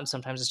pan out, and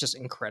sometimes it's just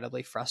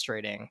incredibly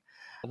frustrating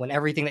when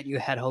everything that you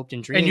had hoped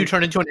and dreamed. And you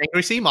turn into an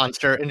angry sea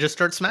monster and just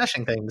start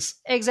smashing things.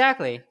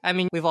 Exactly. I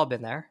mean, we've all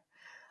been there.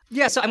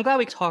 Yeah, so I'm glad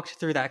we talked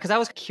through that because I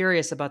was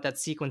curious about that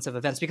sequence of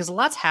events because a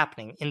lot's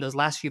happening in those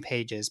last few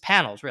pages,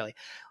 panels really,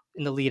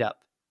 in the lead up.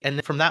 And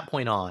then from that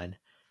point on,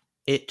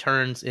 it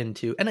turns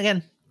into, and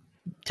again,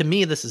 to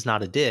me, this is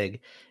not a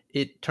dig,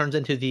 it turns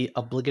into the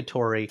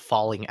obligatory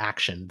falling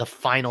action, the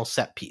final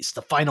set piece,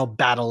 the final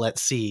battle at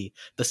sea,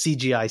 the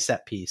CGI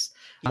set piece,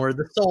 where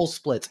the soul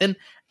splits. And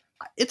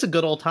it's a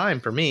good old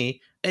time for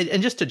me.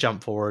 And just to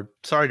jump forward,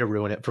 sorry to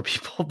ruin it for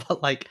people,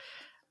 but like,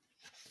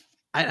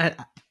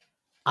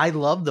 I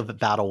love the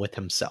battle with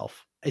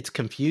himself. It's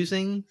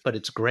confusing, but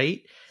it's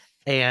great.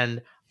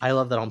 And I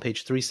love that on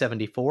page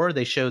 374,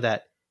 they show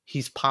that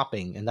he's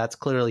popping, and that's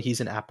clearly he's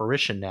an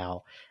apparition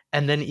now.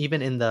 And then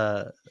even in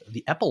the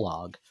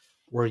epilogue,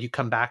 where you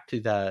come back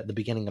to the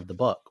beginning of the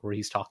book, where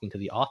he's talking to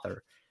the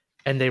author,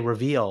 and they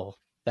reveal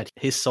that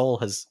his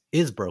soul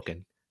is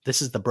broken.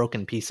 This is the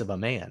broken piece of a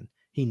man.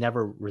 He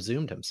never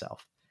resumed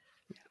himself.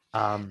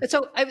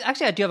 So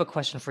I do have a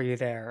question for you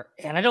there.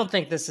 And I don't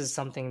think this is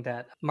something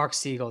that Mark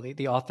Siegel,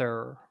 the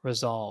author,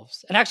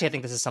 resolves. And actually, I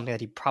think this is something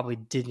that he probably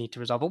did need to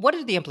resolve. But what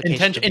are the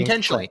implications?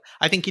 Intentionally.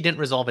 I think he didn't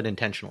resolve it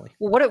intentionally.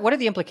 Well, what are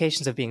the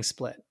implications of being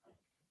split?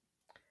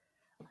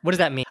 What does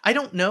that mean? I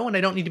don't know, and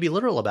I don't need to be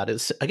literal about it.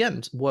 It's,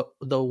 again,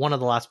 one of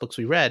the last books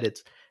we read,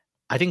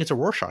 I think it's a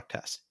Rorschach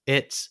test.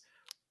 It's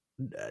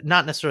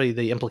not necessarily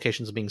the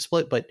implications of being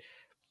split, but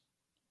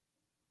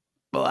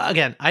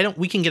again,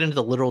 we can get into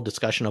the literal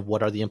discussion of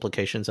what are the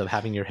implications of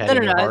having your head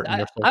and your heart and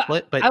your soul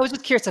split. But I was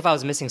just curious if I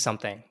was missing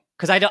something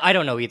because I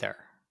don't know either.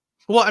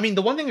 Well, I mean,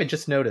 the one thing I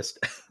just noticed,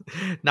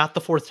 not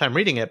the fourth time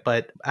reading it,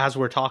 but as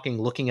we're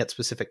talking, looking at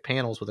specific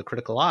panels with a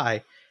critical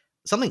eye,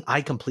 something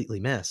I completely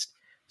missed.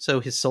 So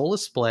his soul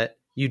is split.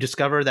 You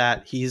discover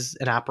that he's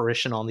an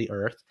apparition on the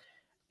earth,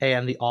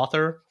 and the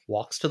author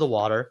walks to the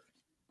water,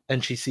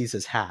 and she sees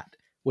his hat,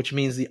 which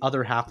means the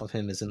other half of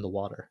him is in the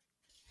water,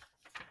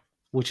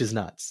 which is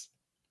nuts.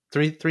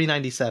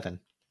 397.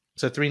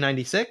 So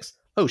 396.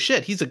 Oh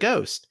shit, he's a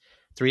ghost.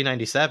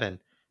 397.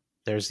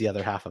 There's the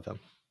other half of him.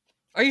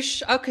 Are you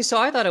okay? So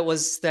I thought it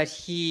was that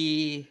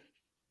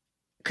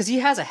because he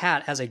has a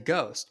hat as a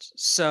ghost.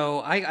 So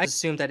I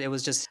assumed that it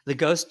was just the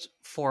ghost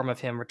form of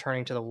him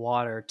returning to the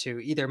water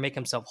to either make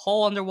himself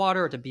whole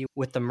underwater or to be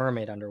with the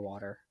mermaid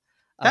underwater.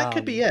 That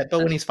could be it. But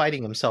when he's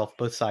fighting himself,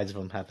 both sides of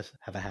him have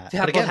a hat.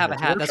 Both have a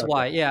hat. That's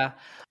why. Yeah.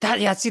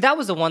 See, that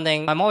was the one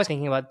thing I'm always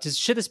thinking about.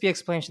 Should this be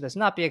explained? Should this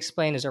not be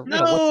explained? Is there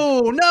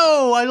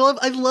no?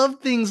 I love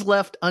things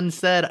left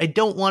unsaid. I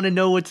don't want to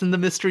know what's in the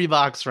mystery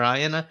box,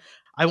 Ryan.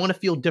 I want to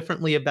feel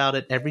differently about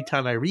it every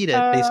time I read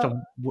it based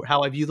on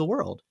how I view the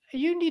world.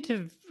 You need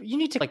to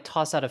like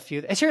toss out a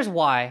few. Here's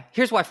why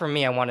for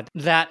me I wanted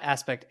that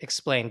aspect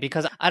explained,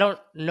 because I don't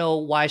know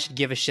why I should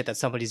give a shit that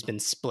somebody's been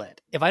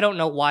split. If I don't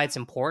know why it's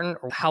important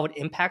or how it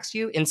impacts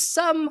you in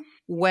some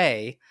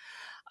way,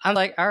 I'm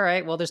like, all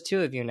right, well, there's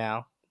two of you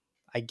now.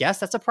 I guess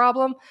that's a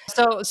problem.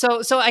 So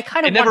I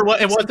kind of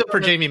it wasn't for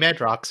Jamie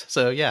Madrox.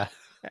 So yeah,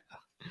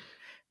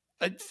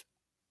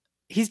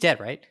 he's dead,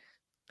 right?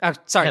 Oh,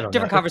 sorry,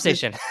 different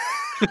conversation.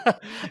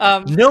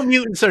 No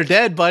mutants are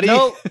dead, buddy.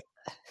 No.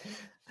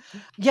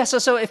 Yeah,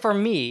 so for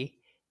me,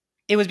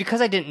 it was because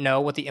I didn't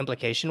know what the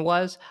implication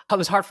was. It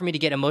was hard for me to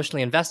get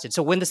emotionally invested.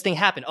 So when this thing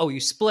happened,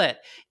 you split.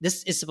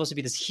 This is supposed to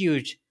be this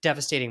huge,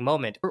 devastating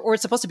moment, or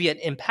it's supposed to be an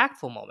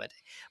impactful moment.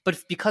 But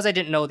because I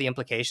didn't know the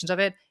implications of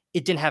it,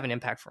 it didn't have an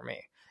impact for me.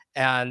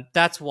 And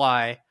that's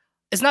why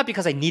it's not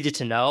because I needed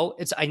to know.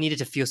 I needed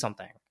to feel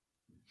something.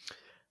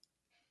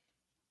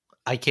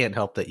 I can't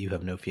help that you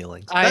have no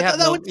feelings. That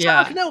would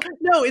suck.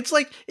 No. It's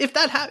like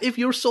if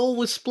your soul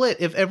was split,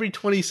 if every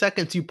 20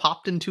 seconds you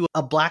popped into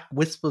a black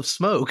wisp of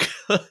smoke,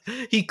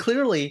 he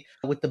clearly,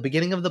 with the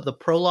beginning of the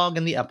prologue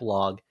and the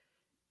epilogue,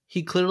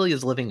 he clearly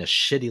is living a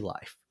shitty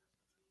life.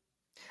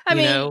 I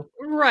mean,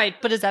 right,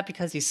 but is that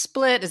because he's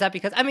split? Is that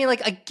because, I mean,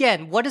 like,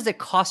 again, what does it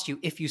cost you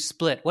if you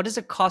split? What does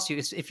it cost you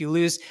if you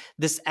lose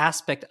this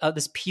aspect of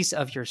this piece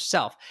of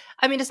yourself?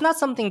 I mean, it's not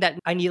something that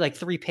I need like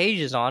 3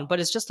 pages on, but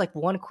it's just like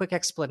one quick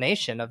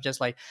explanation of just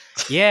like,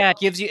 yeah,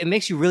 it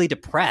makes you really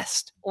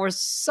depressed or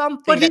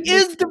something. But he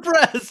is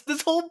depressed.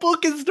 This whole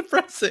book is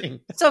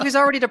depressing. So if he's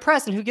already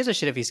depressed, then who gives a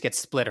shit if he gets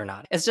split or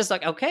not? It's just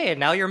like, okay, and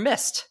now you're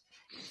missed.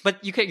 But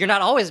you're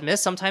not always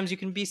missed. Sometimes you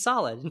can be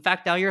solid. In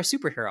fact, now you're a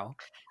superhero.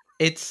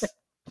 It's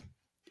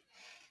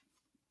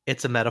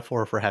a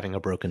metaphor for having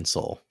a broken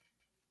soul,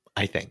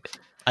 I think.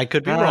 I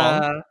could be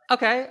wrong.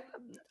 Okay.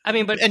 I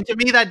mean, and to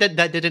me that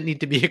didn't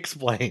need to be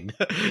explained.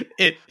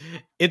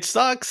 It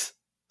sucks.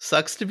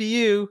 Sucks to be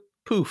you.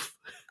 Poof.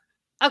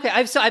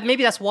 Okay,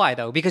 maybe that's why,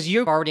 though, because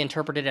you've already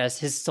interpreted it as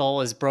his soul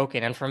is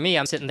broken. And for me,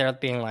 I'm sitting there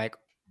being like,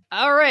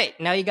 all right,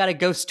 now you got a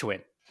ghost twin.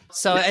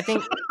 So I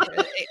think...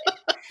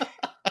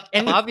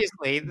 and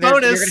obviously,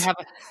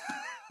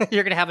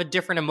 you're going to have a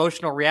different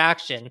emotional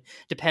reaction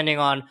depending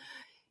on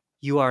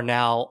you are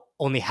now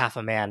only half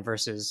a man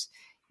versus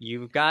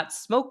you've got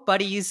smoke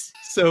buddies.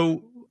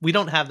 So we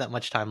don't have that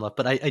much time left,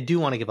 but I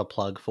do want to give a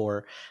plug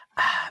for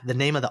the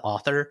name of the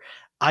author.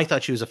 I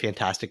thought she was a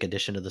fantastic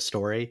addition to the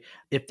story.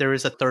 If there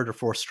is a third or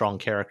fourth strong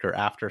character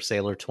after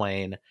Sailor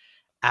Twain,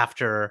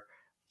 after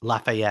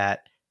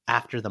Lafayette,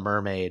 after the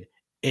mermaid,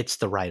 it's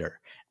the writer.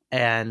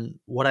 And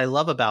what I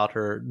love about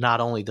her,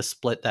 not only the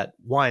split that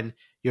one,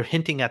 you're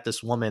hinting at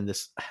this woman,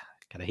 this,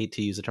 God, I hate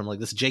to use a term like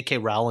this, J.K.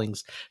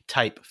 Rowling's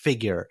type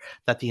figure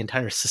that the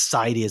entire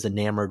society is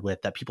enamored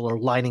with, that people are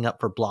lining up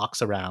for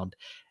blocks around,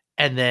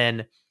 and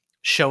then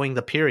showing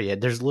the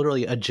period. There's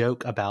literally a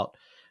joke about,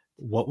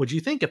 what would you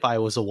think if I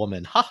was a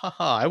woman? Ha ha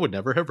ha, I would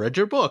never have read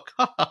your book.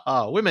 Ha ha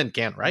ha, women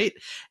can't write.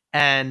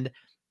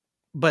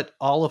 But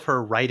all of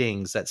her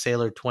writings that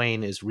Sailor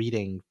Twain is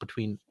reading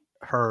between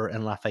her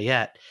and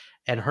Lafayette,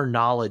 and her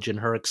knowledge and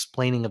her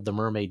explaining of the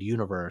mermaid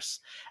universe,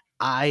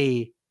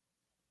 it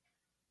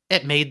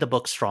made the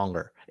book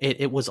stronger.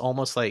 It was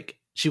almost like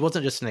she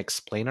wasn't just an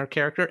explainer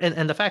character.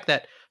 And the fact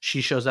that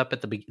she shows up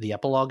at the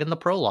epilogue and the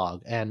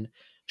prologue, and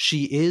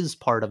she is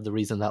part of the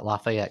reason that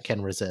Lafayette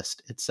can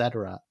resist,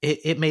 etc.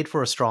 It made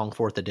for a strong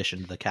 4th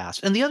edition to the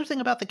cast. And the other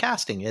thing about the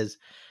casting is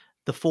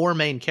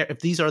if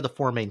these are the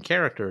 4 main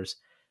characters,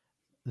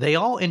 they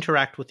all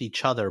interact with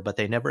each other, but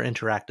they never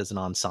interact as an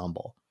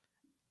ensemble.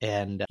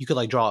 And you could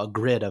like draw a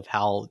grid of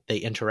how they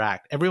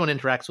interact. Everyone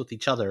interacts with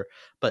each other,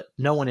 but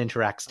no one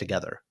interacts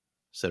together,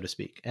 so to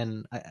speak.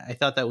 And I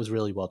thought that was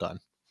really well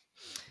done.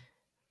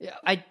 Yeah,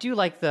 I do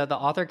like the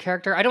author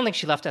character. I don't think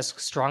she left as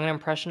strong an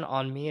impression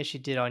on me as she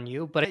did on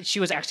you, but she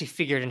was actually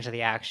figured into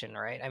the action,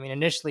 right? I mean,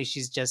 initially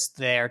she's just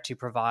there to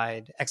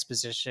provide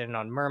exposition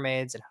on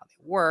mermaids and how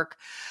they work,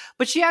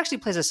 but she actually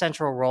plays a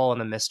central role in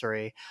the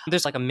mystery.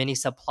 There's like a mini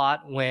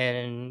subplot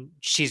when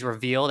she's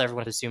revealed,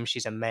 everyone assumes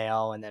she's a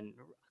male, and then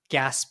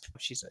gasp,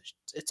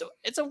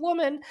 it's a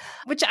woman,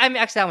 which I'm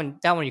actually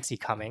that one you can see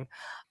coming.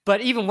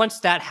 But even once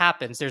that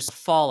happens, there's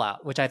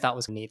fallout, which I thought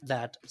was neat,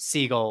 that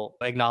Siegel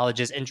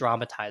acknowledges and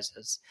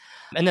dramatizes.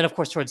 And then, of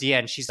course, towards the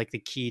end, she's like the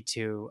key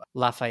to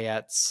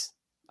Lafayette's,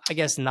 I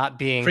guess, not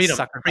being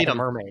suckered by the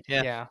mermaid.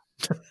 Yeah.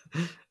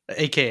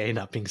 AKA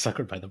not being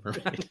suckered by the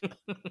mermaid.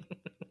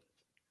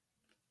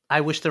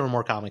 I wish there were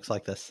more comics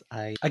like this.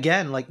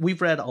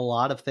 We've read a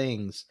lot of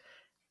things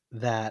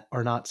that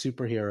are not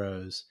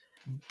superheroes,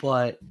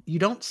 but you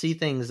don't see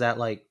things that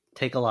like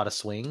take a lot of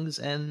swings,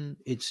 and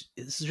this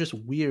is just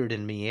weird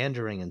and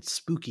meandering and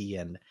spooky,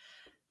 and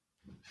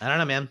I don't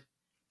know, man.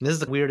 This is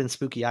the weird and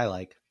spooky I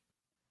like,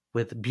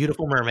 with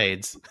beautiful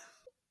mermaids.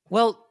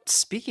 Well,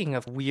 speaking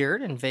of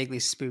weird and vaguely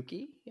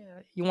spooky,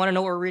 you want to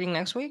know what we're reading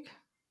next week?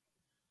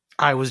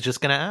 I was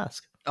just going to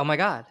ask. Oh my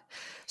God.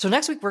 So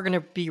next week we're going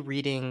to be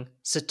reading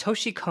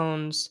Satoshi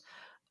Kon's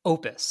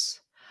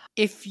Opus.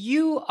 If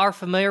you are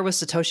familiar with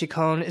Satoshi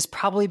Kon, it's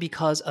probably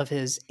because of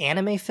his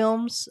anime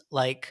films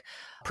like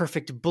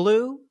Perfect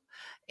Blue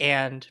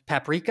and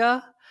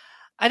Paprika.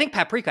 I think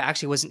Paprika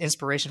actually was an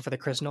inspiration for the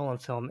Chris Nolan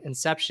film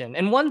Inception.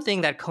 And one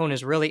thing that Kon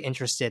is really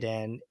interested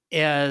in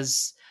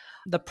is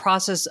the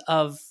process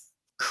of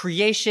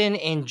creation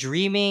and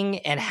dreaming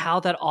and how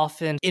that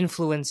often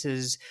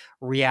influences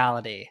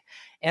reality.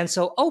 And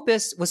so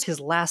Opus was his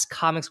last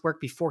comics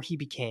work before he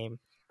became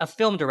a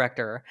film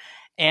director.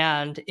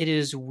 And it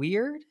is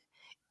weird,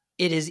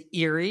 it is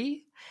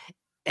eerie,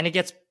 and it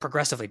gets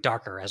progressively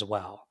darker as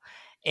well.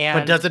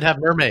 But does it have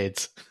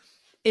mermaids?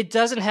 It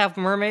doesn't have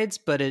mermaids,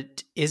 but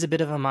it is a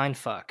bit of a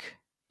mindfuck.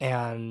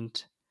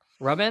 And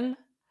Robin,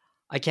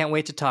 I can't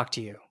wait to talk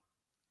to you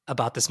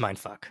about this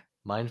mindfuck.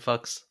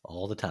 Mindfucks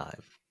all the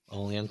time.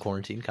 Only on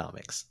Quarantine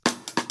Comics.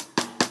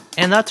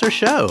 And that's our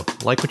show.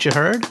 Like what you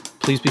heard?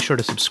 Please be sure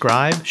to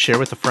subscribe, share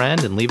with a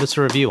friend, and leave us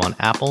a review on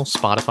Apple,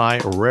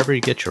 Spotify, or wherever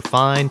you get your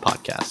fine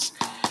podcasts.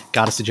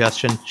 Got a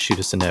suggestion? Shoot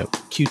us a note.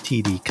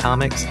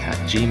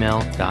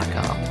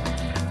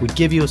 qtdcomics@gmail.com. We'd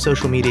give you a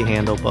social media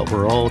handle, but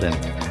we're old and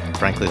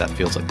frankly that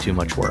feels like too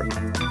much work.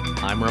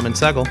 I'm Roman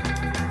Segel.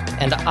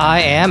 And I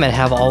am and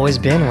have always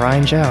been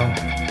Ryan Joe.